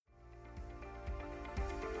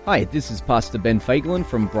Hi, this is Pastor Ben Fagelin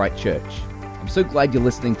from Bright Church. I'm so glad you're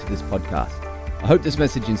listening to this podcast. I hope this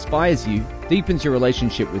message inspires you, deepens your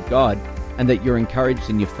relationship with God, and that you're encouraged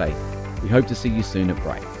in your faith. We hope to see you soon at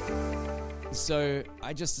Bright. So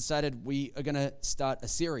I just decided we are going to start a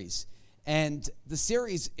series. And the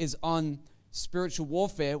series is on spiritual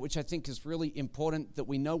warfare, which I think is really important that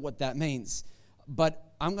we know what that means.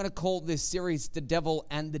 But I'm going to call this series The Devil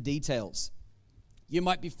and the Details. You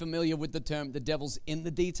might be familiar with the term, the devil's in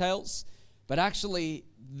the details, but actually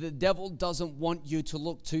the devil doesn't want you to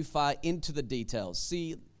look too far into the details.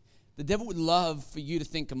 See, the devil would love for you to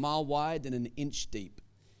think a mile wide and an inch deep.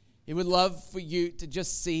 He would love for you to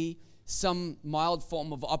just see some mild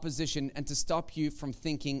form of opposition and to stop you from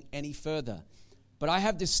thinking any further. But I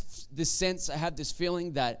have this sense, I have this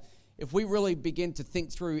feeling that if we really begin to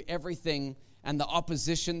think through everything and the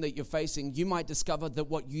opposition that you're facing, you might discover that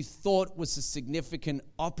what you thought was a significant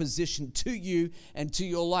opposition to you and to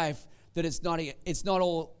your life, that it's not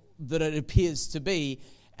all that it appears to be.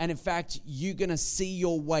 And in fact, you're going to see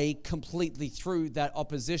your way completely through that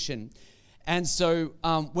opposition. And so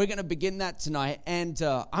we're going to begin that tonight. And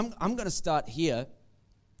I'm going to start here.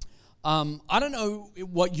 I don't know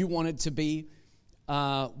what you wanted to be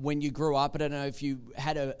when you grew up. I don't know if you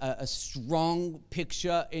had a strong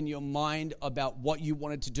picture in your mind about what you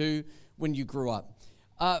wanted to do when you grew up.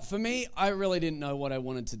 For me, I really didn't know what I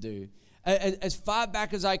wanted to do. As far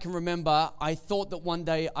back as I can remember, I thought that one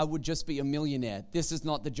day I would just be a millionaire. This is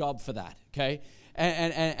not the job for that, okay?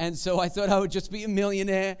 And so I thought I would just be a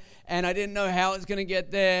millionaire, and I didn't know how I was going to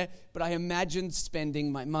get there, but I imagined spending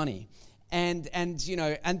my money. And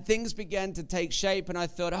things began to take shape, and I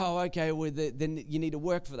thought, then you need to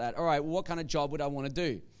work for that. All right, well, what kind of job would I want to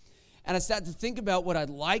do? And I started to think about what I'd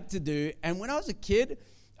like to do. And when I was a kid,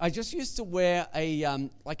 I just used to wear a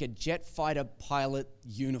jet fighter pilot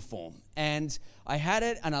uniform. And I had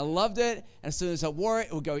it, and I loved it. And as soon as I wore it,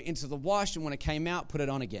 it would go into the wash, and when it came out, put it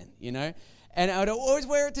on again, And I would always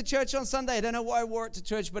wear it to church on Sunday. I don't know why I wore it to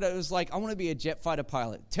church, but it was like, I want to be a jet fighter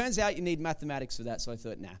pilot. Turns out you need mathematics for that, so I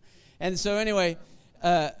thought, nah. And so anyway,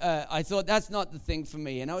 I thought that's not the thing for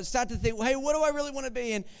me. And I would start to think, well, hey, what do I really want to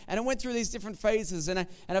be? And I went through these different phases. And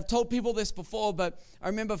I've told people this before, but I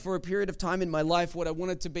remember for a period of time in my life, what I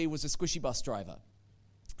wanted to be was a squishy bus driver.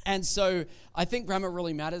 And so I think grammar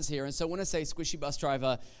really matters here. And so when I say squishy bus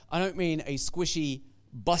driver, I don't mean a squishy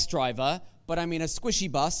bus driver, but I mean a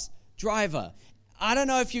squishy bus driver. I don't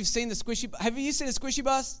know if you've seen the squishy. Have you seen a squishy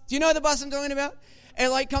bus? Do you know the bus I'm talking about?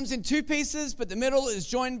 It comes in two pieces, but the middle is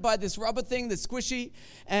joined by this rubber thing that's squishy.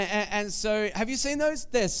 And so, have you seen those?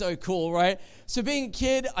 They're so cool, right? So being a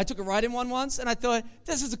kid, I took a ride in one once, and I thought,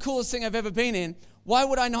 this is the coolest thing I've ever been in. Why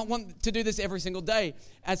would I not want to do this every single day?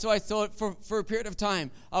 And so I thought, for a period of time,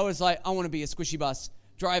 I was like, I want to be a squishy bus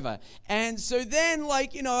driver. And so then,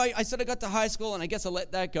 I sort of got to high school, and I guess I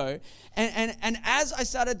let that go. And as I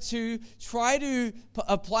started to try to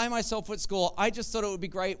apply myself at school, I just thought it would be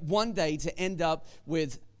great one day to end up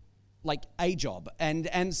with a job.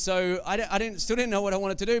 And so I still didn't know what I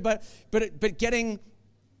wanted to do, but getting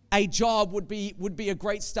a job would be a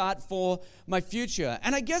great start for my future.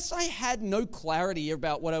 And I guess I had no clarity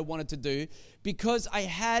about what I wanted to do because I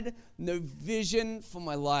had no vision for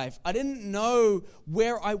my life. I didn't know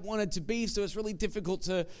where I wanted to be, so it's really difficult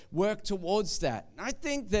to work towards that. And I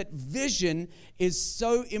think that vision is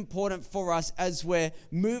so important for us as we're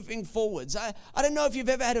moving forwards. I don't know if you've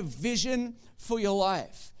ever had a vision for your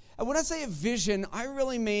life. And when I say a vision, I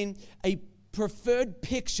really mean a preferred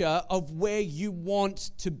picture of where you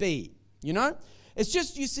want to be, It's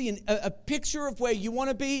just you see a picture of where you want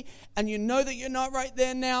to be, and you know that you're not right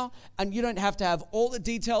there now, and you don't have to have all the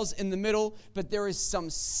details in the middle, but there is some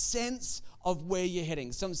sense of where you're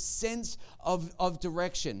heading, some sense of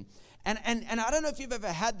direction. And I don't know if you've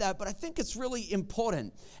ever had that, but I think it's really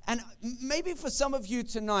important. And maybe for some of you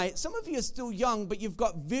tonight, some of you are still young, but you've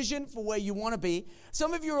got vision for where you want to be.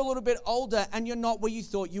 Some of you are a little bit older, and you're not where you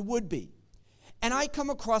thought you would be. And I come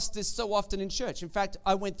across this so often in church. In fact,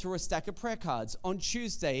 I went through a stack of prayer cards on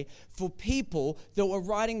Tuesday for people that were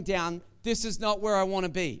writing down, this is not where I want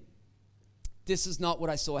to be. This is not what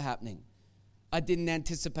I saw happening. I didn't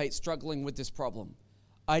anticipate struggling with this problem.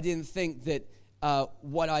 I didn't think that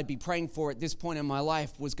what I'd be praying for at this point in my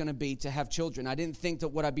life was going to be to have children. I didn't think that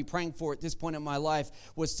what I'd be praying for at this point in my life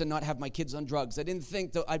was to not have my kids on drugs. I didn't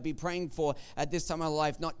think that I'd be praying for at this time in my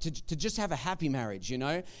life not to just have a happy marriage,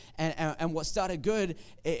 And what started good,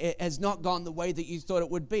 it has not gone the way that you thought it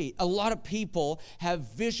would be. A lot of people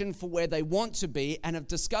have vision for where they want to be and have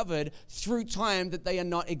discovered through time that they are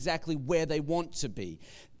not exactly where they want to be.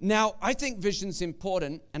 Now, I think vision's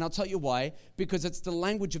important, and I'll tell you why, because it's the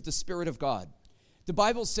language of the Spirit of God. The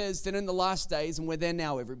Bible says that in the last days, and we're there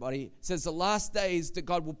now, everybody, it says the last days that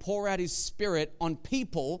God will pour out his Spirit on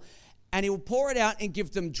people, and he will pour it out and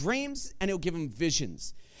give them dreams, and he'll give them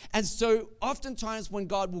visions. And so oftentimes when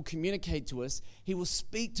God will communicate to us, he will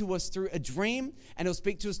speak to us through a dream, and he'll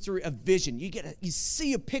speak to us through a vision. You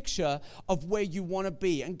see a picture of where you want to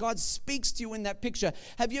be, and God speaks to you in that picture.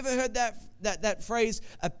 Have you ever heard that phrase,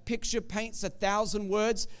 a picture paints 1,000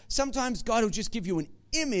 words? Sometimes God will just give you an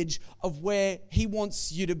image of where he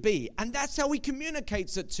wants you to be, and that's how he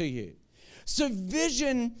communicates it to you. So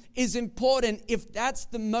vision is important if that's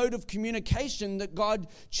the mode of communication that God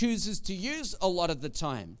chooses to use a lot of the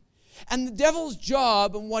time. And the devil's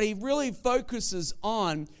job, and what he really focuses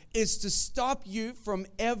on, is to stop you from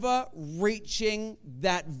ever reaching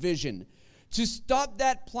that vision, to stop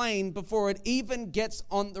that plane before it even gets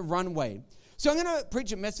on the runway. So I'm going to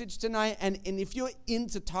preach a message tonight, and if you're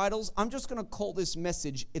into titles, I'm just going to call this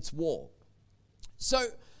message, It's War. So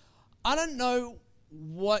I don't know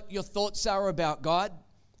what your thoughts are about God,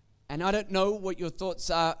 and I don't know what your thoughts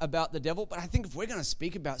are about the devil, but I think if we're going to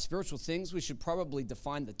speak about spiritual things, we should probably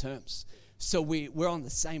define the terms so we're on the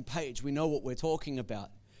same page. We know what we're talking about.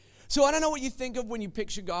 So I don't know what you think of when you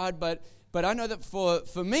picture God, but I know that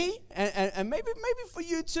for me, and maybe for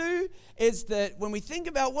you too, is that when we think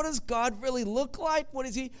about what does God really look like, what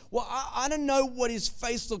is he? Well, I don't know what his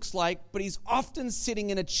face looks like, but he's often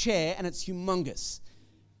sitting in a chair, and it's humongous,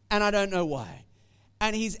 and I don't know why.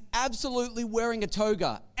 And he's absolutely wearing a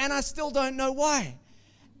toga, and I still don't know why.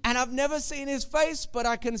 And I've never seen his face, but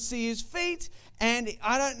I can see his feet, and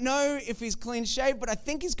I don't know if he's clean shaved, but I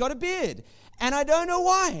think he's got a beard, and I don't know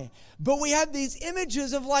why. But we have these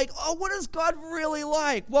images of like, oh, what is God really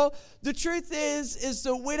like? Well, the truth is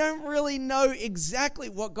that we don't really know exactly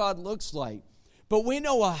what God looks like, but we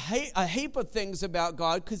know a heap of things about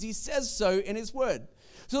God because he says so in his word.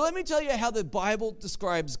 So let me tell you how the Bible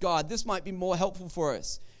describes God. This might be more helpful for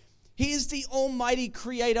us. He is the almighty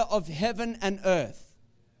creator of heaven and earth.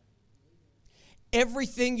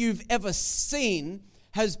 Everything you've ever seen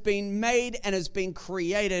has been made and has been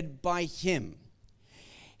created by him.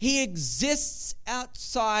 He exists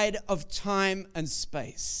outside of time and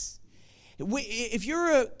space. If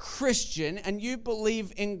you're a Christian and you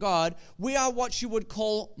believe in God, we are what you would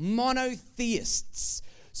call monotheists.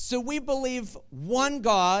 So we believe one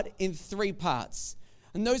God in three parts.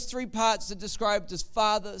 And those three parts are described as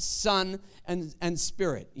Father, Son, and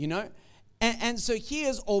Spirit, you know? And so he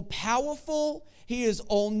is all-powerful, he is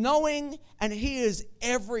all-knowing, and he is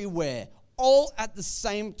everywhere, all at the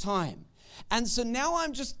same time. And so now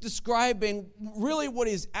I'm just describing really what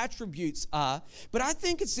his attributes are, but I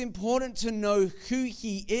think it's important to know who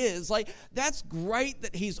he is. Like, that's great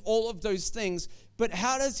that he's all of those things, but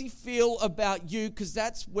how does he feel about you? Because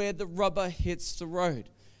that's where the rubber hits the road.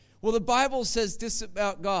 Well, the Bible says this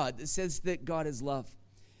about God. It says that God is love.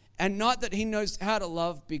 And not that he knows how to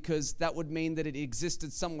love, because that would mean that it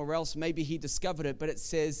existed somewhere else. Maybe he discovered it, but it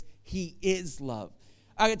says he is love.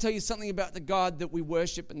 I can tell you something about the God that we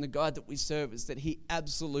worship and the God that we serve is that he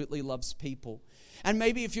absolutely loves people. And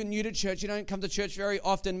maybe if you're new to church, you don't come to church very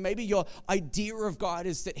often, maybe your idea of God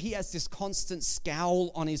is that he has this constant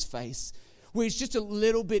scowl on his face, where he's just a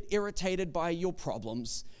little bit irritated by your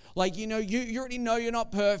problems. Like, you know, you already know you're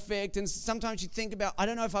not perfect, and sometimes you think about, I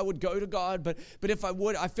don't know if I would go to God, but if I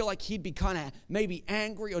would, I feel like he'd be kind of maybe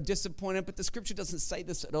angry or disappointed, but the scripture doesn't say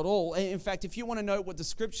this at all. In fact, if you want to know what the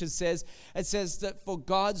scripture says, it says that for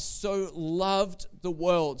God so loved the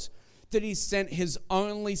world that he sent his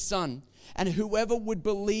only son, and whoever would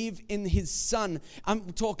believe in his son.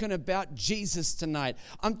 I'm talking about Jesus tonight.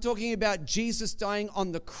 I'm talking about Jesus dying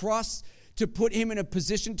on the cross to put him in a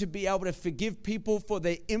position to be able to forgive people for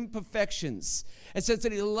their imperfections. It says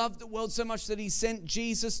that he loved the world so much that he sent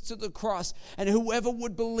Jesus to the cross. And whoever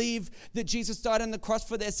would believe that Jesus died on the cross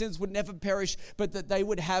for their sins would never perish, but that they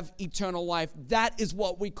would have eternal life. That is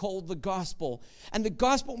what we call the gospel. And the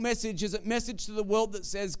gospel message is a message to the world that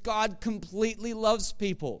says God completely loves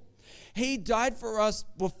people. He died for us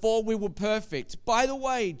before we were perfect. By the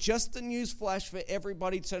way, just a news flash for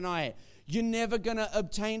everybody tonight. You're never going to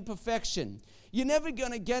obtain perfection. You're never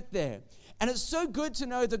going to get there. And it's so good to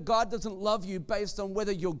know that God doesn't love you based on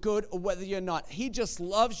whether you're good or whether you're not. He just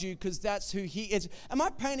loves you because that's who he is. Am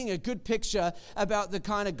I painting a good picture about the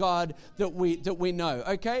kind of God that we know?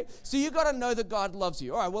 Okay? So you got to know that God loves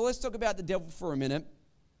you. All right, well, let's talk about the devil for a minute.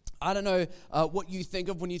 I don't know what you think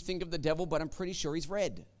of when you think of the devil, but I'm pretty sure he's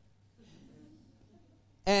red.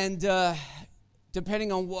 And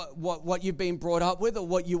depending on what you've been brought up with or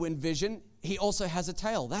what you envision, he also has a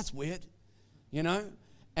tail. That's weird, you know?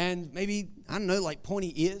 And maybe, I don't know, like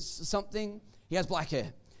pointy ears or something. He has black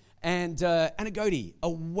hair. and a goatee, a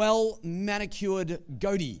well-manicured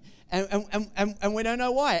goatee. And we don't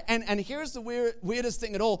know why. And here's the weirdest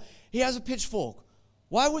thing at all. He has a pitchfork.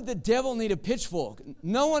 Why would the devil need a pitchfork?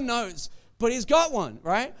 No one knows, but he's got one,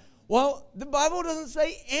 right? Well, the Bible doesn't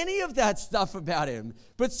say any of that stuff about him,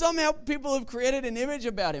 but somehow people have created an image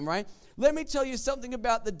about him, right? Let me tell you something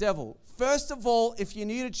about the devil. First of all, if you're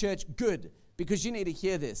new to church, good, because you need to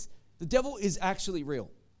hear this. The devil is actually real.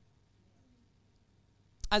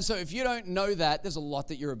 And so if you don't know that, there's a lot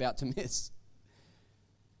that you're about to miss.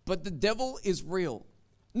 But the devil is real.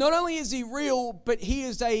 Not only is he real, but he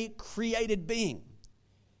is a created being.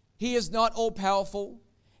 He is not all-powerful.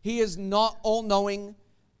 He is not all-knowing.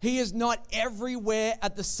 He is not everywhere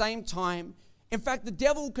at the same time. In fact, the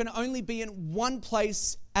devil can only be in one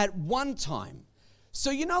place at one time.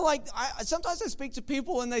 So, sometimes I speak to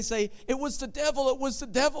people and they say, it was the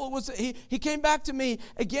devil, he came back to me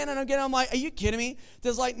again and again. I'm like, are you kidding me?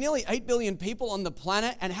 There's like nearly 8 billion people on the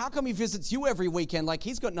planet, and how come he visits you every weekend? Like,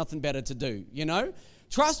 he's got nothing better to do,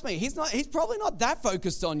 Trust me, he's probably not that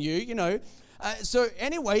focused on you, So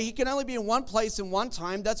anyway, he can only be in one place in one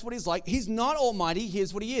time. That's what he's like. He's not almighty.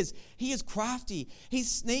 Here's what he is. He is crafty. He's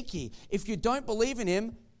sneaky. If you don't believe in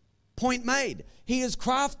him, point made. He is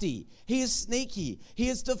crafty. He is sneaky. He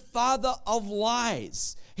is the father of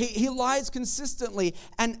lies. He lies consistently.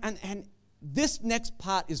 And this next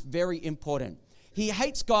part is very important. He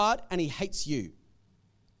hates God and he hates you.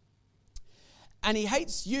 And he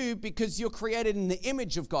hates you because you're created in the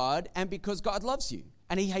image of God and because God loves you.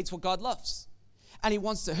 And he hates what God loves. And he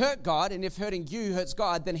wants to hurt God, and if hurting you hurts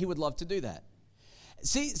God, then he would love to do that.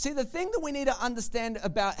 See, the thing that we need to understand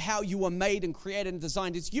about how you are made and created and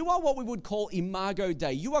designed is you are what we would call imago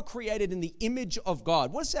Dei. You are created in the image of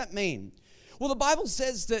God. What does that mean? Well, the Bible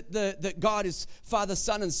says that God is Father,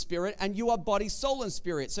 Son, and Spirit, and you are body, soul, and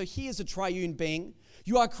spirit. So he is a triune being.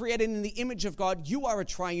 You are created in the image of God. You are a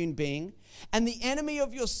triune being. And the enemy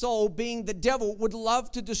of your soul, being the devil, would love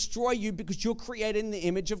to destroy you because you're created in the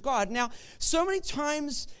image of God. Now, so many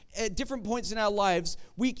times at different points in our lives,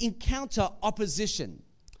 we encounter opposition.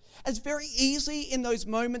 It's very easy in those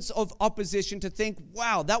moments of opposition to think,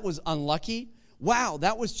 wow, that was unlucky. Wow,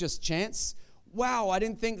 that was just chance. Wow, I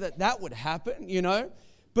didn't think that would happen,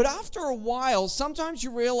 But after a while, sometimes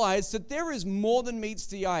you realize that there is more than meets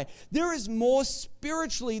the eye. There is more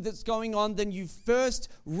spiritually that's going on than you first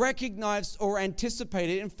recognized or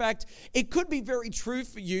anticipated. In fact, it could be very true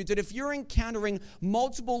for you that if you're encountering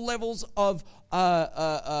multiple levels of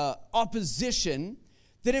opposition,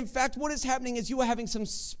 that in fact what is happening is you are having some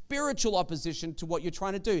spiritual opposition to what you're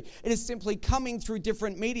trying to do. It is simply coming through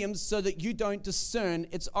different mediums so that you don't discern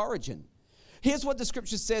its origin. Here's what the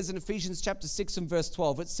scripture says in Ephesians chapter 6 and verse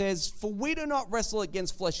 12. It says, "For we do not wrestle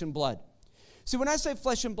against flesh and blood." So when I say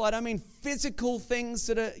flesh and blood, I mean physical things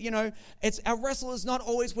that are, our wrestle is not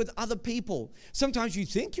always with other people. Sometimes you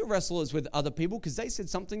think your wrestle is with other people because they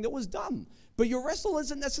said something that was dumb. But your wrestle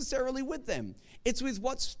isn't necessarily with them. It's with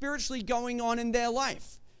what's spiritually going on in their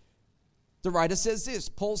life. The writer says this.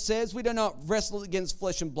 Paul says, "We do not wrestle against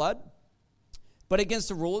flesh and blood, but against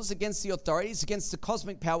the rulers, against the authorities, against the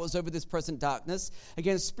cosmic powers over this present darkness,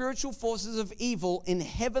 against spiritual forces of evil in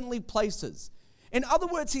heavenly places." In other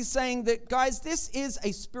words, he's saying that, guys, this is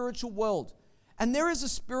a spiritual world. And there is a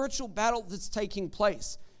spiritual battle that's taking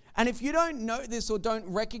place. And if you don't know this or don't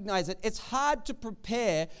recognize it, it's hard to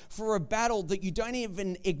prepare for a battle that you don't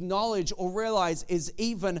even acknowledge or realize is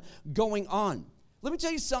even going on. Let me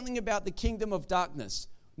tell you something about the kingdom of darkness.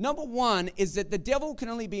 Number one is that the devil can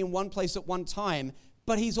only be in one place at one time,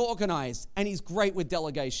 but he's organized and he's great with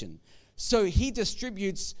delegation. So he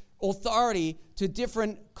distributes authority to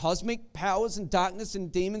different cosmic powers and darkness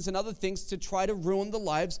and demons and other things to try to ruin the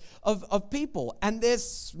lives of people. And they're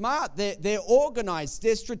smart, they're organized,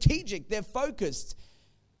 they're strategic, they're focused,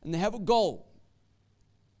 and they have a goal.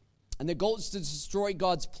 And their goal is to destroy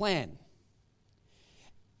God's plan.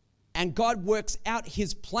 And God works out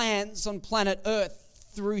his plans on planet Earth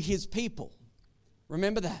through his people.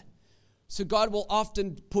 Remember that. So God will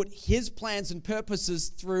often put his plans and purposes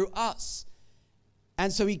through us.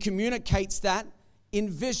 And so he communicates that in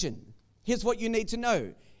vision. Here's what you need to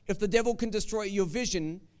know. If the devil can destroy your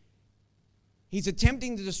vision, he's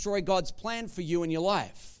attempting to destroy God's plan for you in your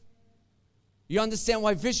life. You understand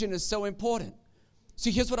why vision is so important. So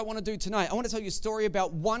here's what I want to do tonight. I want to tell you a story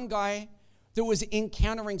about one guy that was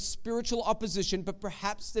encountering spiritual opposition, but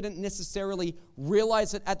perhaps didn't necessarily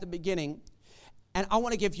realize it at the beginning. And I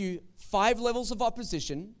want to give you 5 levels of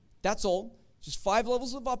opposition. That's all. Just 5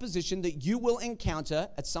 levels of opposition that you will encounter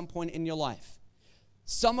at some point in your life.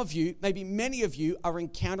 Some of you, maybe many of you, are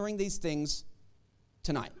encountering these things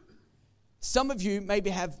tonight. Some of you maybe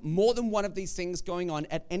have more than one of these things going on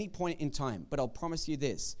at any point in time, but I'll promise you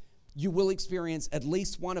this. You will experience at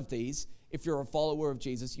least one of these. If you're a follower of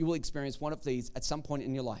Jesus, you will experience one of these at some point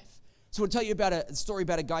in your life. So I'll tell you about a story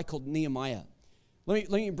about a guy called Nehemiah. Let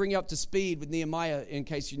me bring you up to speed with Nehemiah in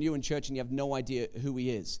case you're new in church and you have no idea who he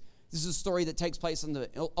is. This is a story that takes place in the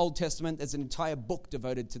Old Testament. There's an entire book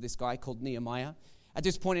devoted to this guy called Nehemiah. At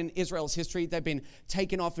this point in Israel's history, they've been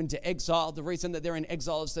taken off into exile. The reason that they're in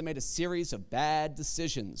exile is they made a series of bad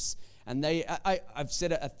decisions. And I've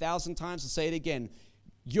said it 1,000 times, I'll say it again.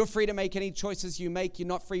 You're free to make any choices you make. You're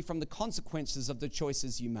not free from the consequences of the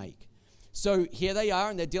choices you make. So here they are,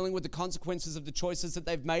 and they're dealing with the consequences of the choices that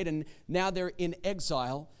they've made, and now they're in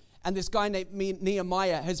exile. And this guy named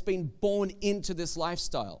Nehemiah has been born into this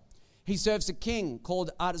lifestyle. He serves a king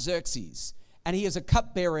called Artaxerxes, and he is a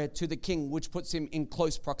cupbearer to the king, which puts him in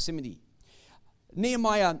close proximity.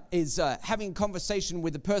 Nehemiah is having a conversation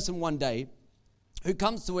with a person one day who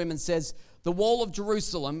comes to him and says, the wall of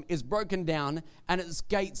Jerusalem is broken down and its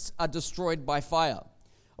gates are destroyed by fire.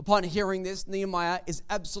 Upon hearing this, Nehemiah is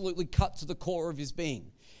absolutely cut to the core of his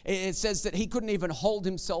being. It says that he couldn't even hold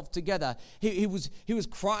himself together. He was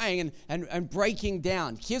crying and breaking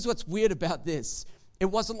down. Here's what's weird about this. It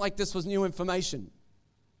wasn't like this was new information.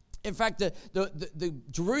 In fact, the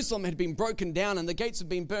Jerusalem had been broken down and the gates had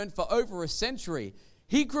been burned for over a century.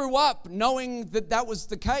 He grew up knowing that that was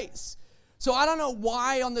the case. So I don't know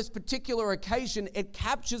why on this particular occasion it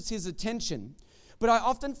captures his attention, but I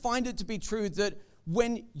often find it to be true that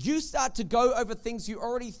when you start to go over things you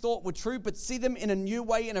already thought were true, but see them in a new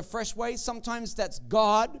way, in a fresh way, sometimes that's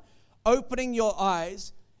God opening your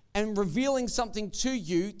eyes and revealing something to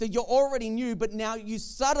you that you already knew, but now you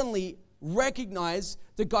suddenly recognize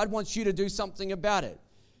that God wants you to do something about it.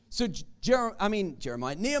 So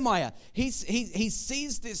Nehemiah, he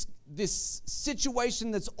sees this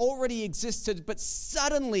situation that's already existed, but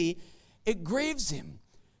suddenly it grieves him.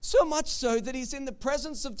 So much so that he's in the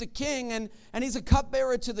presence of the king and he's a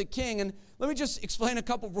cupbearer to the king. And let me just explain a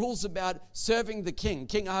couple rules about serving the king,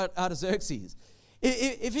 King Artaxerxes.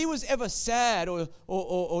 If he was ever sad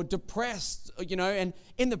or depressed, and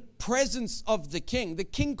in the presence of the king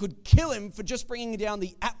could kill him for just bringing down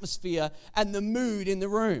the atmosphere and the mood in the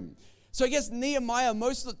room. So I guess Nehemiah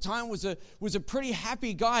most of the time was a pretty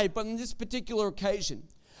happy guy, but on this particular occasion,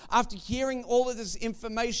 after hearing all of this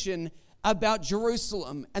information about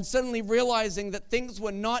Jerusalem and suddenly realizing that things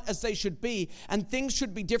were not as they should be and things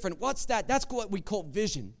should be different. What's that? That's what we call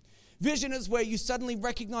vision. Vision is where you suddenly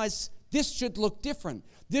recognize this should look different.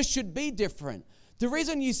 This should be different. The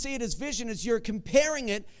reason you see it as vision is you're comparing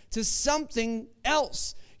it to something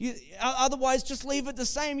else. Otherwise, just leave it the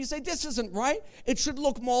same. You say, this isn't right. It should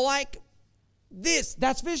look more like this.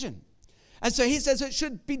 That's vision. And so he says it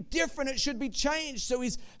should be different. It should be changed. So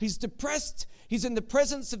he's depressed. He's in the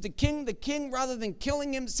presence of the king. The king, rather than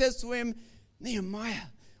killing him, says to him, Nehemiah,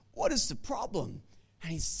 what is the problem?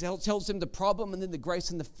 And he tells him the problem, and then the grace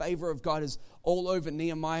and the favor of God is all over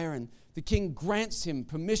Nehemiah. And the king grants him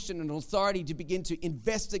permission and authority to begin to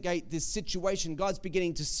investigate this situation. God's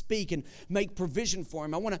beginning to speak and make provision for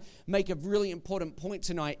him. I want to make a really important point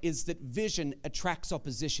tonight, is that vision attracts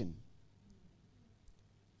opposition.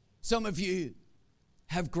 Some of you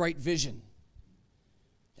have great vision.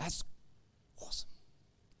 That's awesome.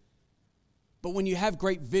 But when you have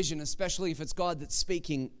great vision, especially if it's God that's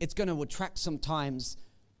speaking, it's going to attract sometimes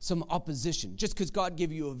some opposition. Just because God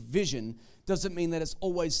gave you a vision doesn't mean that it's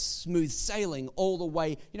always smooth sailing all the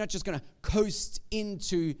way. You're not just going to coast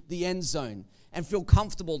into the end zone and feel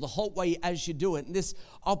comfortable the whole way as you do it. And this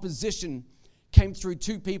opposition came through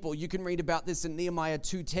two people. You can read about this in Nehemiah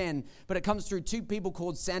 2:10, but it comes through two people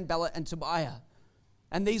called Sanballat and Tobiah.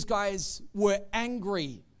 And these guys were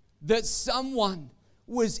angry that someone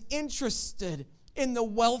was interested in the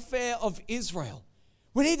welfare of Israel.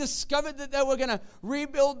 When he discovered that they were going to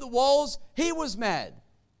rebuild the walls, he was mad.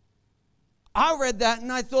 I read that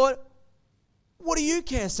and I thought, what do you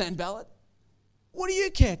care, Sanballat? What do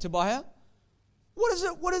you care, Tobiah?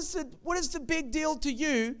 What is the big deal to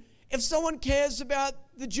you if someone cares about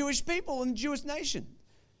the Jewish people and the Jewish nation?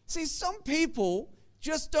 See, some people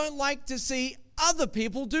just don't like to see other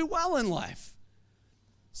people do well in life.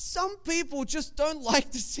 Some people just don't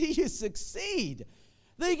like to see you succeed.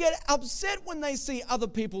 They get upset when they see other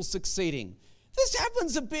people succeeding. This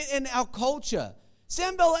happens a bit in our culture.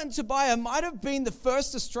 Sanballat and Tobiah might have been the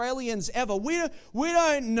first Australians ever. We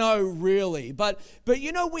don't know really. But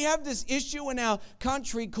we have this issue in our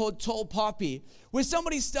country called tall poppy, where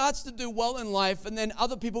somebody starts to do well in life and then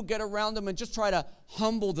other people get around them and just try to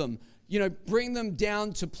humble them. bring them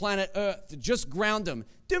down to planet Earth, just ground them.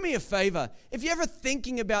 Do me a favor. If you're ever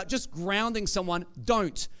thinking about just grounding someone,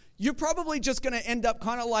 don't. You're probably just going to end up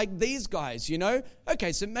kind of like these guys,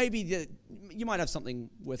 Okay, so maybe you might have something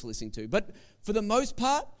worth listening to. But for the most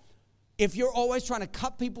part, if you're always trying to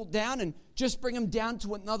cut people down and just bring them down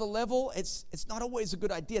to another level, it's not always a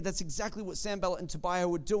good idea. That's exactly what Sanballat and Tobiah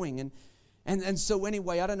were doing. And so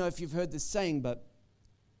anyway, I don't know if you've heard this saying, but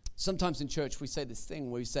sometimes in church we say this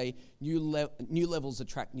thing where we say new levels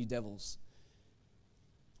attract new devils.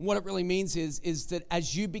 What it really means is that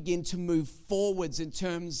as you begin to move forwards in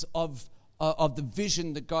terms of the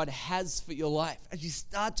vision that God has for your life, as you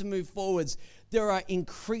start to move forwards, there are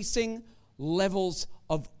increasing levels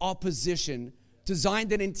of opposition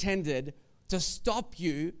designed and intended to stop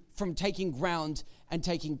you from taking ground and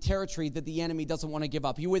taking territory that the enemy doesn't want to give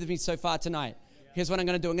up. Are you with me so far tonight? Here's what I'm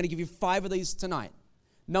going to do. I'm going to give you 5 of these tonight.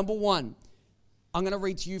 Number 1, I'm going to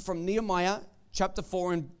read to you from Nehemiah chapter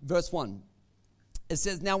 4 and verse 1. It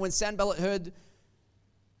says, "Now when Sanballat heard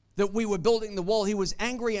that we were building the wall, he was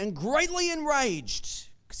angry and greatly enraged,"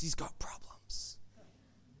 because he's got problems.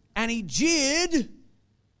 "And he jeered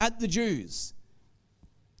at the Jews."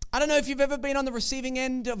 I don't know if you've ever been on the receiving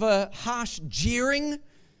end of a harsh jeering.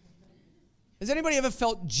 Has anybody ever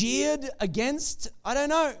felt jeered against? I don't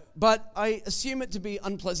know, but I assume it to be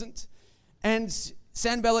unpleasant. And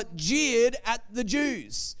Sanballat jeered at the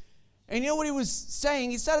Jews. And you know what he was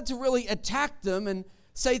saying? He started to really attack them and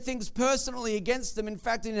say things personally against them. In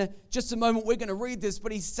fact, in just a moment, we're going to read this,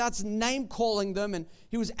 but he starts name-calling them, and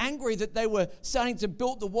he was angry that they were starting to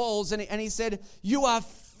build the walls, and he said, "You are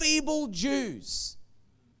feeble Jews."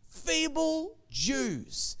 Feeble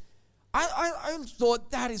Jews. I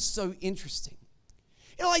thought that is so interesting.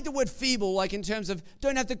 Like the word feeble, like in terms of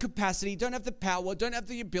don't have the capacity, don't have the power, don't have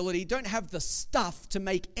the ability, don't have the stuff to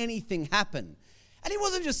make anything happen. And he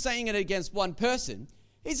wasn't just saying it against one person.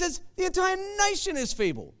 He says the entire nation is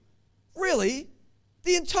feeble. Really?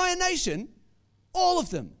 The entire nation? All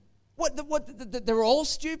of them? They're all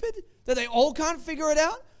stupid? That they all can't figure it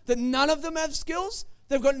out? That none of them have skills?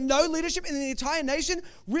 They've got no leadership in the entire nation?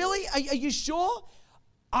 Really? Are you sure?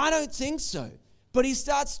 I don't think so. But he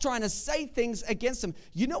starts trying to say things against them.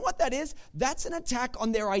 You know what that is? That's an attack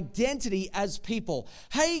on their identity as people.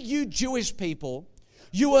 Hey, you Jewish people,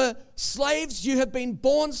 you are slaves. You have been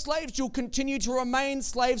born slaves. You'll continue to remain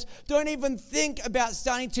slaves. Don't even think about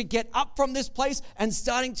starting to get up from this place and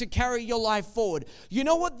starting to carry your life forward. You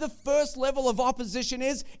know what the first level of opposition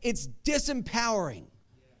is? It's disempowering.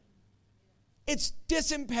 It's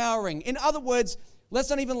disempowering. In other words, let's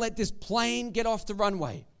not even let this plane get off the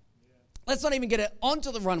runway. Let's not even get it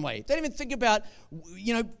onto the runway. Don't even think about,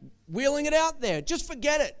 wheeling it out there. Just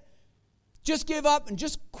forget it. Just give up and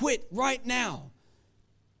just quit right now.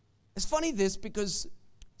 It's funny this because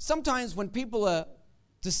sometimes when people are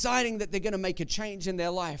deciding that they're going to make a change in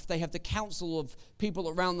their life, they have the counsel of people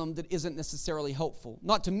around them that isn't necessarily helpful.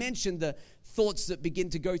 Not to mention the thoughts that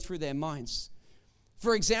begin to go through their minds.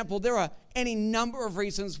 For example, there are any number of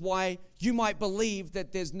reasons why you might believe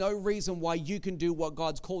that there's no reason why you can do what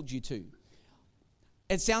God's called you to.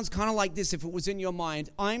 It sounds kind of like this if it was in your mind.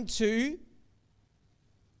 I'm too,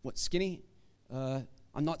 skinny? I'm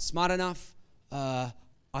not smart enough. I'm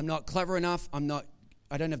not clever enough.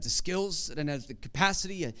 I don't have the skills. I don't have the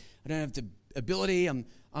capacity. I don't have the ability. I'm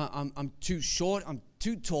too short. I'm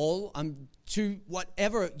too tall. I'm too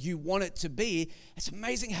whatever you want it to be. It's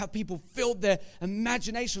amazing how people filled their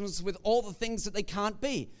imaginations with all the things that they can't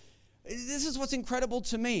be. This is what's incredible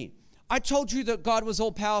to me. I told you that God was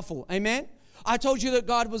all powerful. Amen? I told you that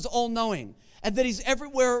God was all knowing and that he's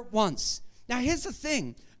everywhere at once. Now here's the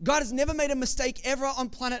thing. God has never made a mistake ever on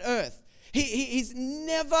planet Earth. He's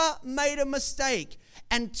never made a mistake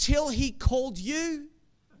until he called you.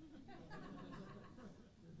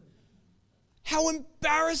 How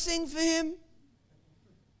embarrassing for him.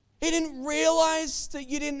 He didn't realize that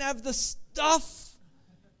you didn't have the stuff.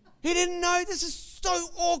 He didn't know. This is so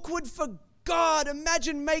awkward for God.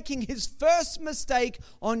 Imagine making his first mistake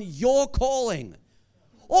on your calling.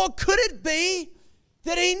 Or could it be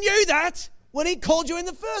that he knew that when he called you in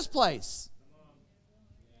the first place?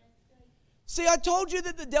 See, I told you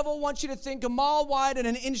that the devil wants you to think a mile wide and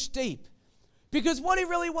an inch deep. Because what he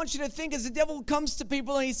really wants you to think is the devil comes to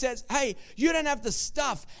people and he says, hey, you don't have the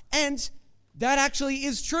stuff. And that actually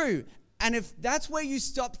is true. And if that's where you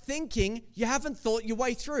stop thinking, you haven't thought your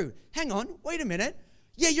way through. Hang on, wait a minute.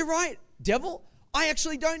 Yeah, you're right, devil. I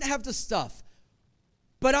actually don't have the stuff.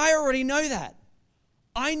 But I already know that.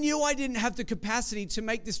 I knew I didn't have the capacity to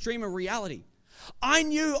make this dream a reality. I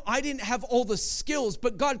knew I didn't have all the skills,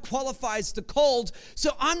 but God qualifies the called.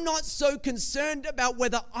 So I'm not so concerned about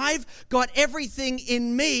whether I've got everything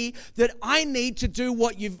in me that I need to do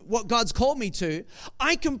what God's called me to.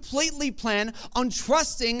 I completely plan on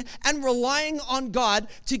trusting and relying on God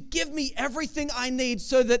to give me everything I need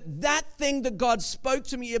so that that thing that God spoke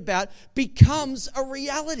to me about becomes a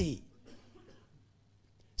reality.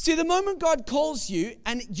 See, the moment God calls you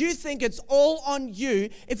and you think it's all on you,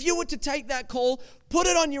 if you were to take that call, put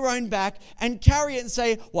it on your own back and carry it and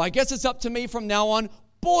say, well, I guess it's up to me from now on,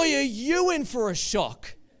 boy, are you in for a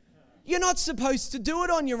shock. You're not supposed to do it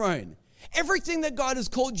on your own. Everything that God has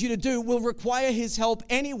called you to do will require His help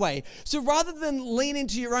anyway. So rather than lean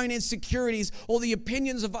into your own insecurities or the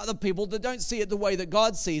opinions of other people that don't see it the way that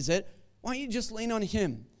God sees it, why don't you just lean on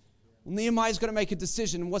Him? Well, Nehemiah's got to make a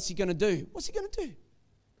decision. And what's he going to do? What's he going to do?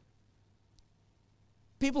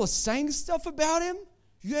 People are saying stuff about him.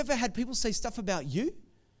 You ever had people say stuff about you?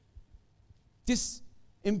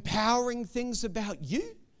 Disempowering things about you?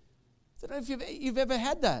 I don't know if you've ever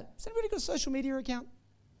had that. Has anybody got a social media account?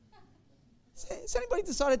 Has anybody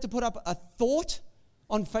decided to put up a thought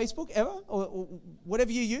on Facebook ever? Or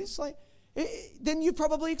whatever you use? Then you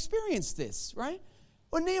probably experienced this, right?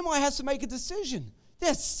 Well, Nehemiah has to make a decision.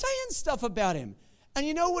 They're saying stuff about him. And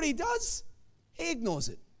you know what he does? He ignores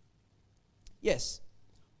it. Yes.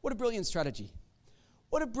 What a brilliant strategy.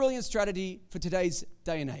 What a brilliant strategy for today's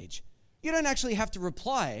day and age. You don't actually have to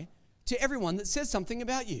reply to everyone that says something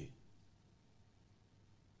about you.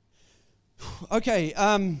 Okay,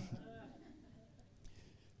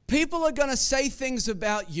 people are going to say things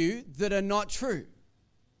about you that are not true.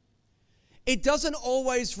 It doesn't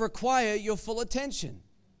always require your full attention.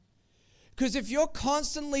 Because if you're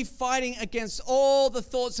constantly fighting against all the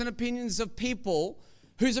thoughts and opinions of people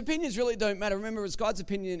whose opinions really don't matter. Remember, it's God's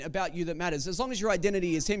opinion about you that matters. As long as your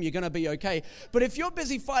identity is Him, you're going to be okay. But if you're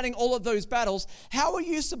busy fighting all of those battles, how are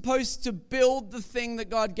you supposed to build the thing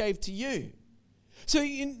that God gave to you? So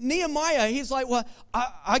Nehemiah, he's like, well,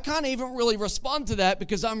 I can't even really respond to that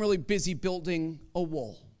because I'm really busy building a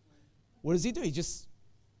wall. What does he do? He just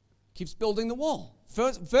keeps building the wall.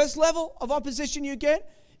 First level of opposition you get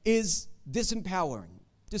is disempowerment.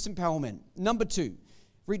 Number 2,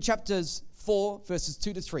 read chapters 4, verses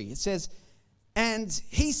 2 to 3. It says, and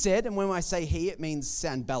he said, and when I say he, it means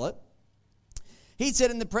Sanballat. He said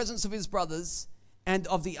in the presence of his brothers and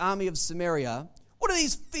of the army of Samaria, what are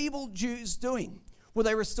these feeble Jews doing? Will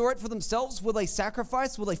they restore it for themselves? Will they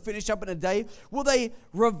sacrifice? Will they finish up in a day? Will they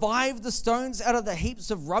revive the stones out of the heaps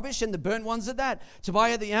of rubbish and the burnt ones at that?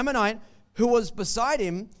 Tobiah the Ammonite, who was beside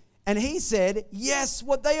him, and he said, yes,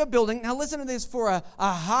 what they are building. Now listen to this for a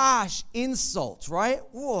harsh insult, right?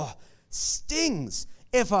 Whoa, stings.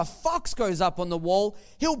 If a fox goes up on the wall,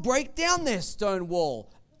 he'll break down their stone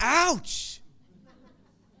wall. Ouch.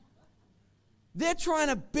 They're trying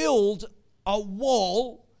to build a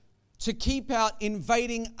wall to keep out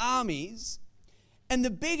invading armies. And the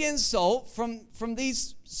big insult from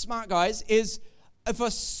these smart guys is if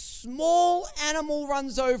a small animal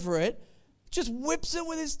runs over it, just whips it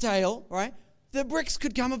with his tail, right? The bricks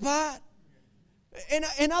could come apart.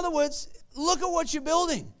 In other words, look at what you're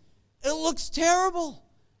building. It looks terrible.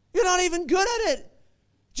 You're not even good at it.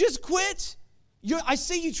 Just quit. I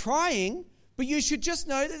see you trying, but you should just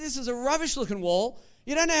know that this is a rubbish-looking wall.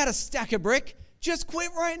 You don't know how to stack a brick. Just quit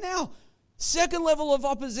right now. Second level of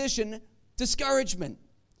opposition, discouragement.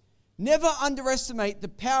 Never underestimate the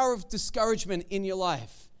power of discouragement in your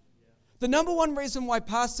life. The number one reason why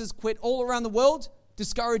pastors quit all around the world,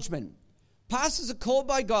 discouragement. Pastors are called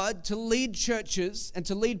by God to lead churches and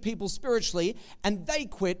to lead people spiritually, and they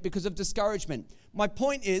quit because of discouragement. My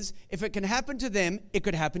point is, if it can happen to them, it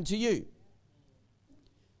could happen to you.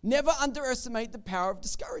 Never underestimate the power of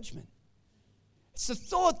discouragement. It's the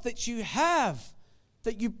thought that you have,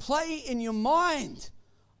 that you play in your mind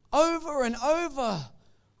over and over.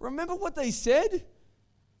 Remember what they said? They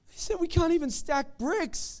said, we can't even stack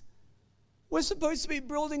bricks. We're supposed to be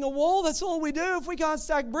building a wall. That's all we do. If we can't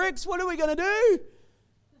stack bricks, what are we going to do?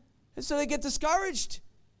 And so they get discouraged,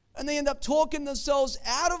 and they end up talking themselves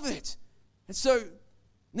out of it. And so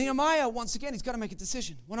Nehemiah, once again, he's got to make a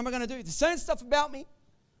decision. What am I going to do? They're saying stuff about me.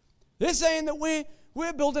 They're saying that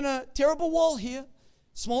we're building a terrible wall here.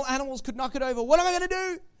 Small animals could knock it over. What am I going to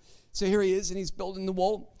do? So here he is, and he's building the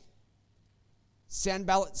wall.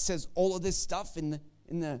 Sanballat says all of this stuff in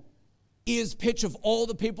the ears pitch of all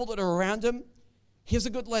the people that are around him. Here's a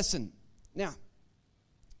good lesson. Now,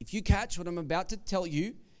 if you catch what I'm about to tell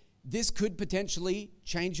you, this could potentially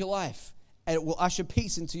change your life, and it will usher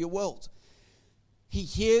peace into your world. He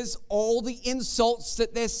hears all the insults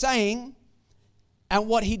that they're saying, and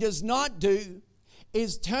what he does not do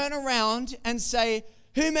is turn around and say,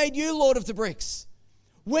 who made you Lord of the bricks?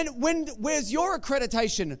 Where's your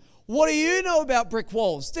accreditation? What do you know about brick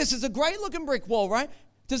walls? This is a great looking brick wall, right?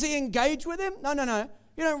 Does he engage with him? No.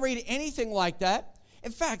 You don't read anything like that.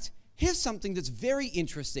 In fact, here's something that's very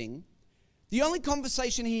interesting. The only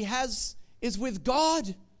conversation he has is with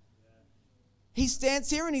God. He stands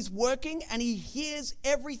here and he's working and he hears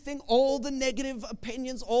everything, all the negative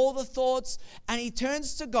opinions, all the thoughts, and he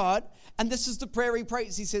turns to God, and this is the prayer he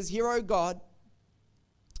prays. He says, "Hear, O God,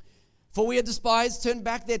 for we are despised, turn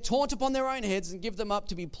back their taunt upon their own heads and give them up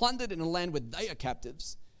to be plundered in a land where they are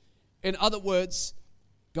captives." In other words,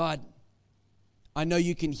 God, I know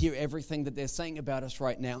you can hear everything that they're saying about us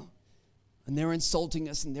right now, and they're insulting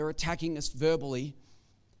us and they're attacking us verbally,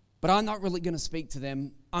 but I'm not really going to speak to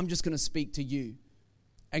them. I'm just going to speak to you.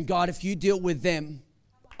 And God, if you deal with them,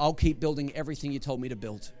 I'll keep building everything you told me to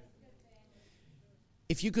build.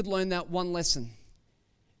 If you could learn that one lesson,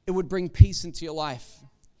 it would bring peace into your life,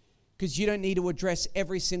 because you don't need to address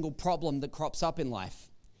every single problem that crops up in life.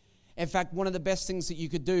 In fact, one of the best things that you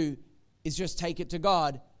could do is just take it to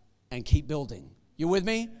God and keep building. You with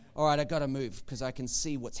me? All right, I got to move because I can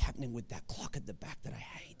see what's happening with that clock at the back that I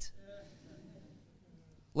hate.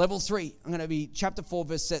 Level 3, I'm going to be chapter 4,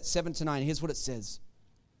 verse 7 to 9. Here's what it says.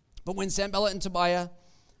 But when Sanballat and Tobiah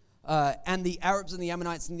and the Arabs and the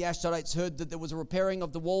Ammonites and the Ashdodites heard that there was a repairing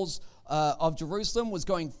of the walls of Jerusalem was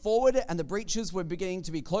going forward and the breaches were beginning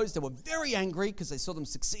to be closed, they were very angry because they saw them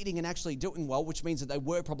succeeding and actually doing well, which means that they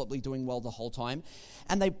were probably doing well the whole time.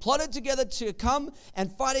 And they plotted together to come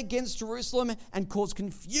and fight against Jerusalem and cause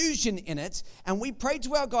confusion in it. And we prayed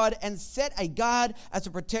to our God and set a guard as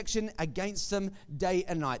a protection against them day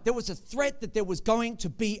and night. There was a threat that there was going to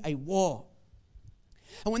be a war.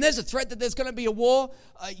 And when there's a threat that there's going to be a war,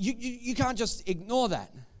 you can't just ignore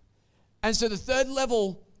that. And so the third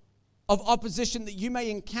level of opposition that you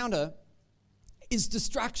may encounter is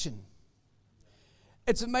distraction.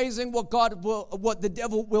 It's amazing what the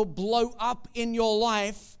devil will blow up in your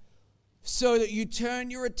life so that you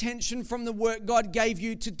turn your attention from the work God gave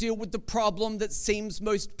you to deal with the problem that seems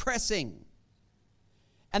most pressing.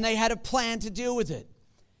 And they had a plan to deal with it.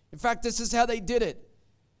 In fact, this is how they did it.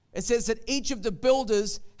 It says that each of the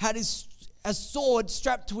builders had a sword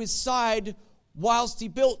strapped to his side whilst he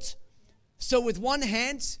built. So with one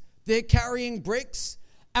hand, they're carrying bricks,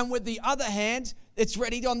 and with the other hand, it's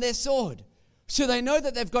ready on their sword. So they know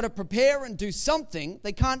that they've got to prepare and do something.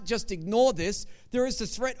 They can't just ignore this. There is the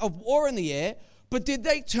threat of war in the air. But did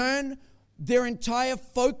they turn their entire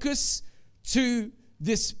focus to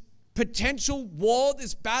this potential war,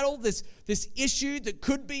 this battle, this issue that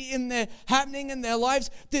could be happening in their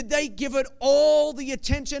lives? Did they give it all the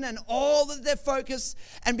attention and all of their focus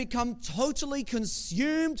and become totally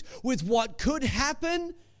consumed with what could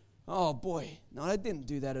happen? Oh boy, no, they didn't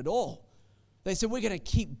do that at all. They said, we're going to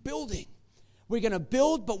keep building. We're going to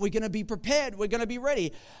build, but we're going to be prepared. We're going to be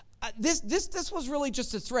ready. This was really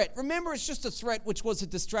just a threat. Remember, it's just a threat, which was a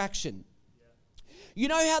distraction. You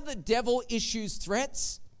know how the devil issues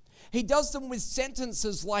threats? He does them with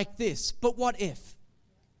sentences like this, but what if?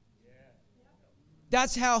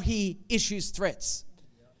 That's how he issues threats.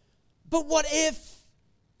 But what if?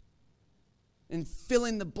 And fill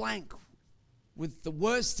in the blank with the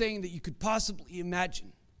worst thing that you could possibly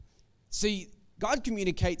imagine. See, God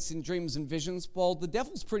communicates in dreams and visions. Well, the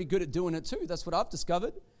devil's pretty good at doing it too. That's what I've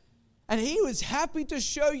discovered. And he was happy to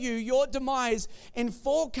show you your demise in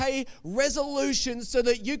 4K resolution so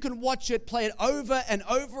that you can watch it, play it over and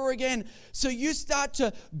over again. So you start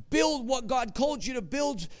to build what God called you to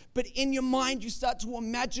build, but in your mind you start to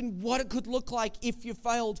imagine what it could look like if you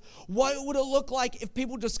failed. What would it look like if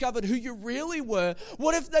people discovered who you really were?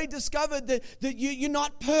 What if they discovered that you're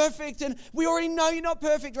not perfect? And we already know you're not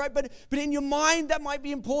perfect, right? But in your mind that might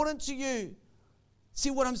be important to you. See,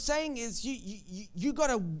 what I'm saying is you got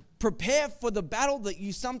to prepare for the battle that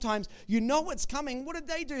you know what's coming. What did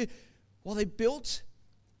they do? Well, they built,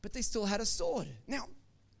 but they still had a sword. Now,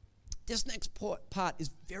 this next part is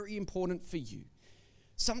very important for you.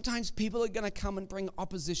 Sometimes people are going to come and bring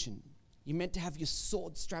opposition. You're meant to have your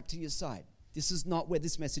sword strapped to your side. This is not where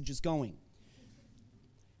this message is going.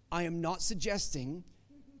 I am not suggesting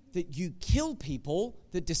that you kill people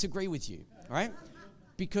that disagree with you, all right?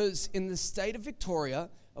 Because in the state of Victoria,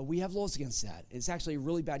 we have laws against that. It's actually a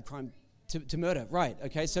really bad crime to murder, right?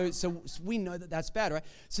 Okay, so we know that that's bad, right?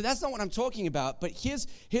 So that's not what I'm talking about. But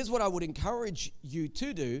here's what I would encourage you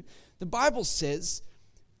to do. The Bible says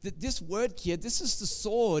that this word here, this is the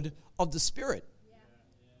sword of the Spirit.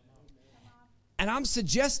 And I'm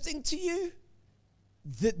suggesting to you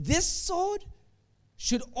that this sword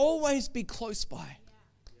should always be close by.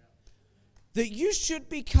 that you should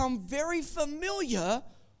become very familiar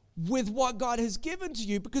with what God has given to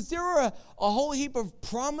you, because there are a whole heap of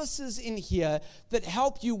promises in here that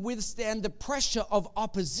help you withstand the pressure of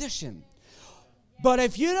opposition. But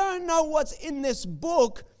if you don't know what's in this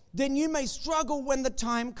book, then you may struggle when the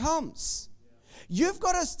time comes. You've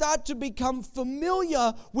got to start to become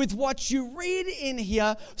familiar with what you read in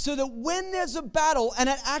here so that when there's a battle and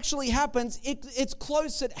it actually happens, it's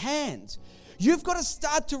close at hand. You've got to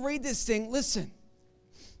start to read this thing. Listen,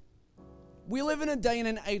 we live in a day and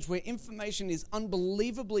an age where information is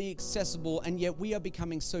unbelievably accessible, and yet we are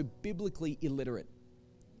becoming so biblically illiterate.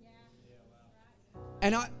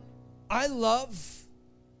 And I love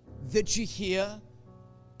that you're here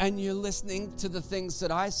and you're listening to the things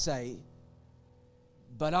that I say,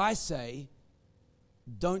 but I say,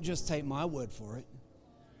 don't just take my word for it,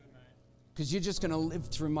 because you're just going to live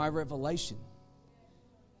through my revelation.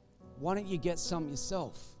 Why don't you get some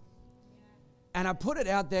yourself? And I put it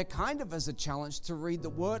out there kind of as a challenge to read the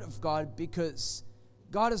Word of God, because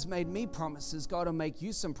God has made me promises. God will make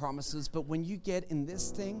you some promises. But when you get in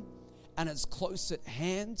this thing and it's close at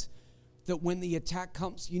hand, that when the attack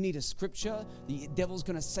comes, you need a scripture. The devil's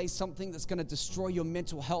going to say something that's going to destroy your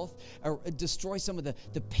mental health or destroy some of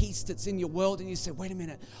the peace that's in your world. And you say, wait a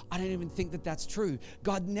minute, I don't even think that that's true.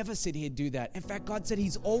 God never said he'd do that. In fact, God said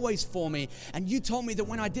he's always for me. And you told me that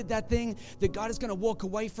when I did that thing, that God is going to walk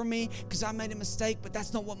away from me because I made a mistake. But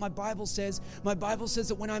that's not what my Bible says. My Bible says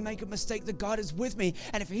that when I make a mistake, that God is with me.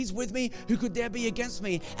 And if he's with me, who could dare be against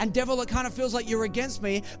me? And devil, it kind of feels like you're against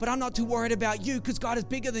me, but I'm not too worried about you, because God is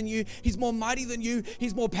bigger than you. He's more mighty than you.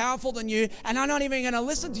 He's more powerful than you. And I'm not even going to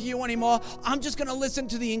listen to you anymore. I'm just going to listen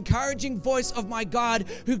to the encouraging voice of my God,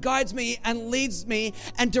 who guides me and leads me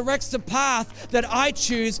and directs the path that I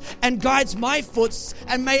choose and guides my foot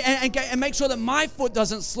and make sure that my foot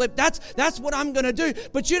doesn't slip. That's what I'm going to do.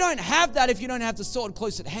 But you don't have that if you don't have the sword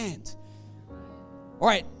close at hand. All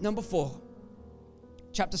right, number 4.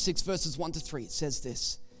 Chapter 6, verses 1-3. It says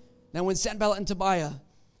this. Now when Sanballat and Tobiah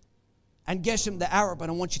and Geshem the Arab,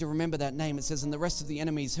 and I want you to remember that name, it says, and the rest of the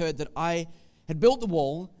enemies heard that I had built the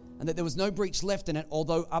wall and that there was no breach left in it,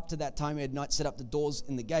 although up to that time I had not set up the doors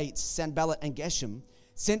in the gates, Sanballat and Geshem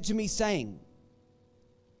sent to me saying,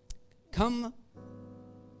 come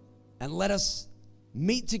and let us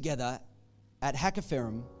meet together at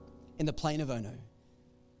Hakkephirim in the plain of Ono.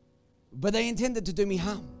 But they intended to do me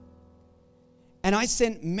harm. And I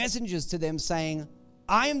sent messengers to them saying,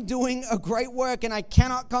 I am doing a great work and I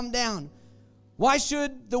cannot come down. Why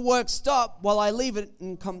should the work stop while I leave it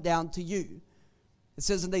and come down to you? It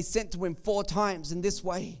says, and they sent to him 4 times in this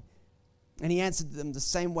way. And he answered them the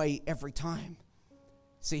same way every time.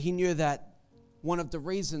 See, he knew that one of the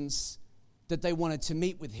reasons that they wanted to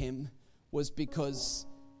meet with him was because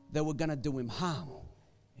they were going to do him harm.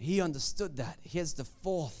 He understood that. Here's the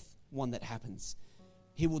 4th one that happens.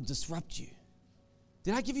 He will disrupt you.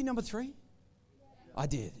 Did I give you number 3? I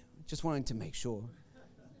did. Just wanted to make sure.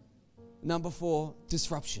 Number 4,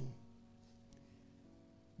 disruption.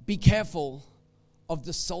 Be careful of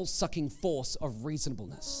the soul-sucking force of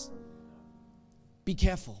reasonableness. Be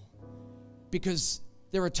careful. Because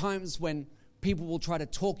there are times when people will try to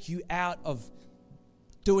talk you out of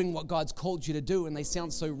doing what God's called you to do, and they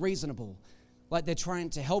sound so reasonable, like they're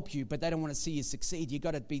trying to help you, but they don't want to see you succeed. You've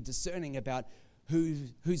got to be discerning about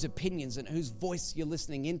whose opinions and whose voice you're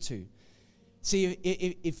listening into. See,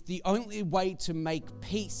 if the only way to make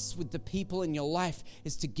peace with the people in your life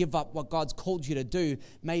is to give up what God's called you to do,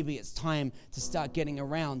 maybe it's time to start getting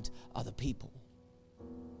around other people.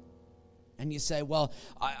 And you say, well,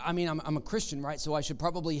 I'm a Christian, right? So I should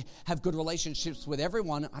probably have good relationships with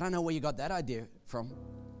everyone. I don't know where you got that idea from.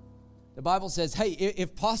 The Bible says, hey,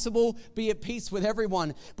 if possible, be at peace with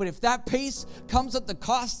everyone. But if that peace comes at the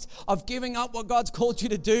cost of giving up what God's called you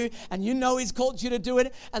to do, and you know he's called you to do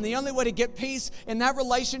it, and the only way to get peace in that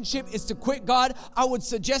relationship is to quit God, I would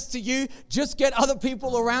suggest to you, just get other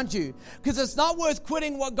people around you. Because it's not worth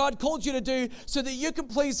quitting what God called you to do so that you can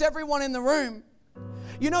please everyone in the room.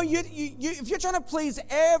 You know, if you're trying to please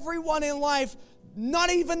everyone in life,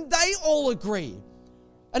 not even they all agree.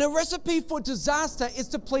 And a recipe for disaster is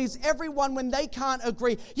to please everyone when they can't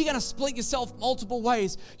agree. You're going to split yourself multiple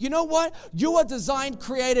ways. You know what? You are designed,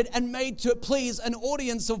 created, and made to please an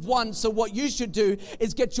audience of one. So what you should do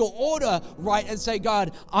is get your order right and say,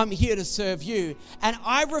 God, I'm here to serve you. And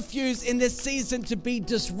I refuse in this season to be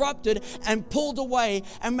disrupted and pulled away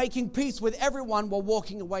and making peace with everyone while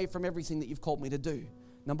walking away from everything that you've called me to do.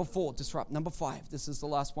 Number 4, disrupt. Number 5, this is the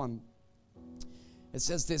last one. It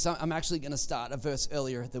says this. I'm actually going to start a verse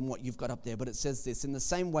earlier than what you've got up there, but it says this. In the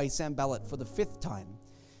same way, Sanballat, for the 5th time,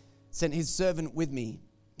 sent his servant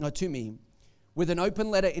to me, with an open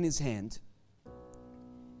letter in his hand.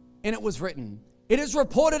 And it was written, "It is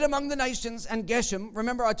reported among the nations," and Geshem,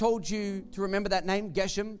 remember I told you to remember that name,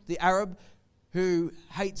 Geshem, the Arab who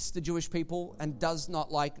hates the Jewish people and does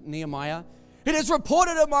not like Nehemiah. "It is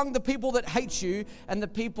reported among the people that hate you and the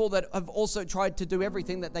people that have also tried to do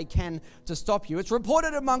everything that they can to stop you. It's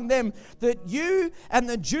reported among them that you and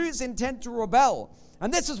the Jews intend to rebel.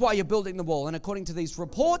 And this is why you're building the wall." And according to these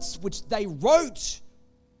reports, which they wrote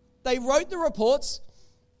the reports,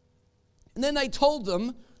 and then they told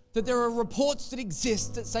them that there are reports that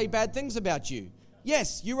exist that say bad things about you.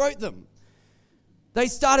 Yes, you wrote them. They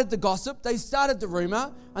started the gossip, they started the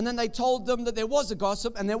rumor, and then they told them that there was a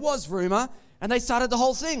gossip and there was rumor, and they started the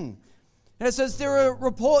whole thing. And it says, "There are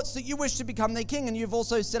reports that you wish to become their king, and you've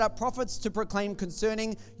also set up prophets to proclaim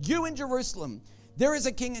concerning you in Jerusalem. There is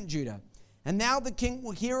a king in Judah. And now the king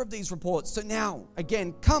will hear of these reports. So now,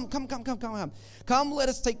 again, come, let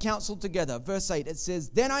us take counsel together." Verse 8, it says,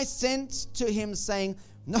 "Then I sent to him saying,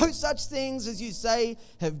 no such things as you say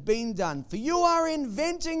have been done, for you are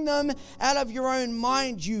inventing them out of your own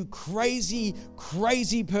mind, you crazy,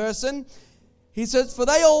 crazy person." He says, "For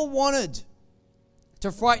they all wanted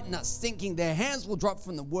to frighten us, thinking their hands will drop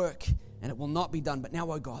from the work and it will not be done. But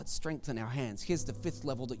now, O God, strengthen our hands." Here's the fifth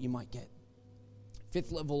level that you might get.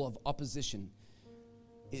 Fifth level of opposition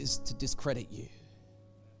is to discredit you.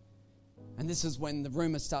 And this is when the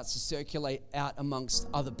rumor starts to circulate out amongst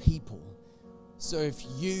other people. So if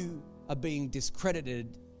you are being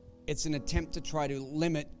discredited, it's an attempt to try to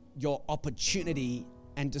limit your opportunity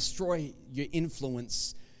and destroy your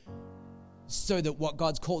influence so that what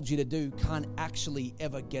God's called you to do can't actually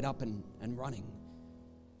ever get up and running.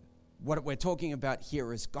 What we're talking about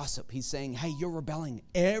here is gossip. He's saying, hey, you're rebelling.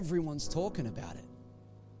 Everyone's talking about it.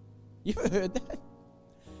 You ever heard that?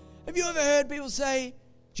 Have you ever heard people say,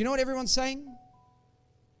 do you know what everyone's saying?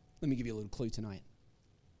 Let me give you a little clue tonight.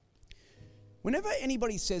 Whenever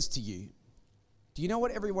anybody says to you, do you know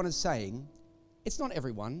what everyone is saying? It's not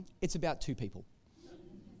everyone. It's about two people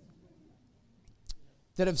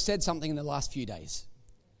that have said something in the last few days.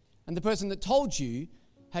 And the person that told you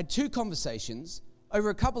had two conversations over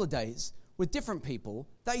a couple of days with different people.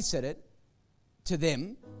 They said it to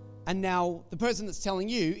them. And now the person that's telling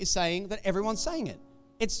you is saying that everyone's saying it.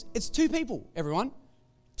 It's two people, everyone.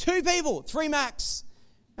 Two people, three max.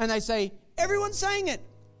 And they say, everyone's saying it.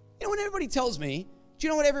 You know, when everybody tells me, do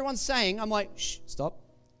you know what everyone's saying? I'm like, shh, stop.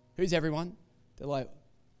 Who's everyone? They're like,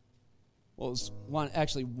 well, it was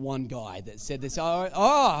one guy that said this.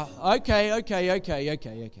 Oh, okay. I get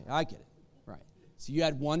it. Right. So you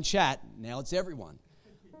had one chat, now it's everyone.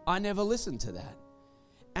 I never listened to that.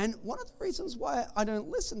 And one of the reasons why I don't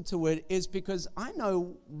listen to it is because I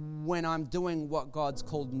know when I'm doing what God's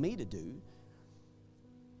called me to do,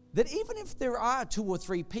 that even if there are two or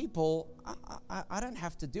three people, I don't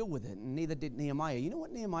have to deal with it, and neither did Nehemiah. You know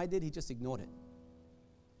what Nehemiah did? He just ignored it.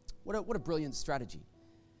 What a brilliant strategy.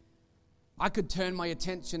 I could turn my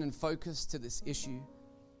attention and focus to this issue.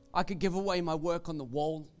 I could give away my work on the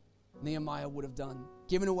wall, Nehemiah would have done,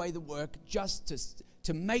 given away the work just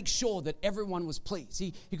to make sure that everyone was pleased.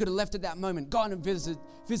 He could have left at that moment, gone and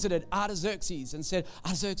visited Artaxerxes and said,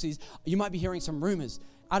 Artaxerxes, you might be hearing some rumors.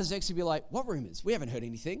 Artaxerxes would be like, what rumors? We haven't heard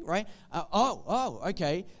anything, right?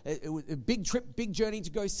 Okay. It was a big trip, big journey to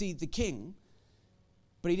go see the king.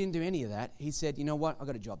 But he didn't do any of that. He said, you know what? I've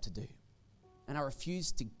got a job to do. And I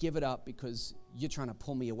refuse to give it up because you're trying to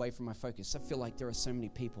pull me away from my focus. I feel like there are so many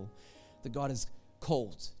people that God has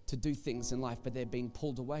called to do things in life, but they're being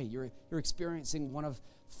pulled away. You're experiencing one of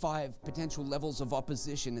 5 potential levels of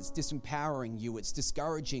opposition. It's disempowering you. It's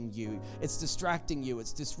discouraging you. It's distracting you.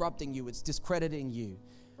 It's disrupting you. It's discrediting you.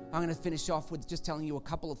 I'm going to finish off with just telling you a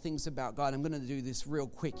couple of things about God. I'm going to do this real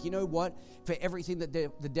quick. You know what? For everything that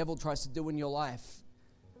the devil tries to do in your life,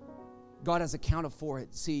 God has a counter for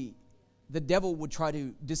it. See, the devil would try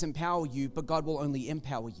to disempower you, but God will only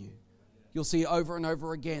empower you. You'll see it over and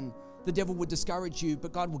over again. The devil would discourage you,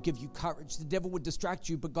 but God will give you courage. The devil would distract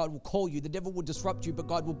you, but God will call you. The devil would disrupt you, but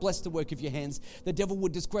God will bless the work of your hands. The devil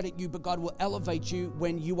would discredit you, but God will elevate you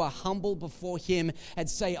when you are humble before him and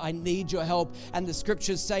say, I need your help. And the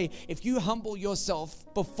scriptures say, if you humble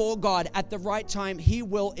yourself before God at the right time, he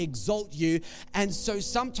will exalt you. And so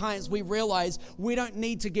sometimes we realize we don't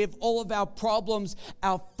need to give all of our problems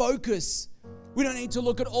our focus. We don't need to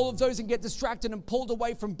look at all of those and get distracted and pulled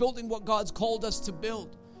away from building what God's called us to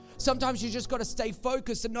build. Sometimes you just got to stay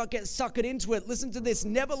focused and not get suckered into it. Listen to this.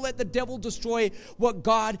 Never let the devil destroy what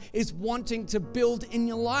God is wanting to build in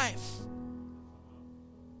your life.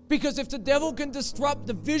 Because if the devil can disrupt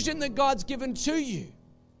the vision that God's given to you,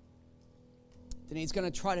 then he's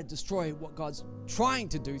going to try to destroy what God's trying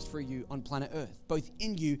to do through you on planet Earth, both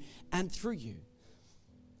in you and through you.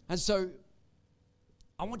 And so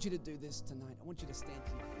I want you to do this tonight. I want you to stand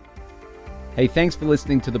here. Hey, thanks for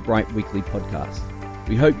listening to the Bright Weekly podcast.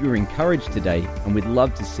 We hope you were encouraged today, and we'd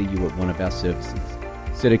love to see you at one of our services.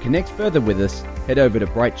 So to connect further with us, head over to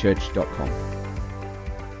brightchurch.com.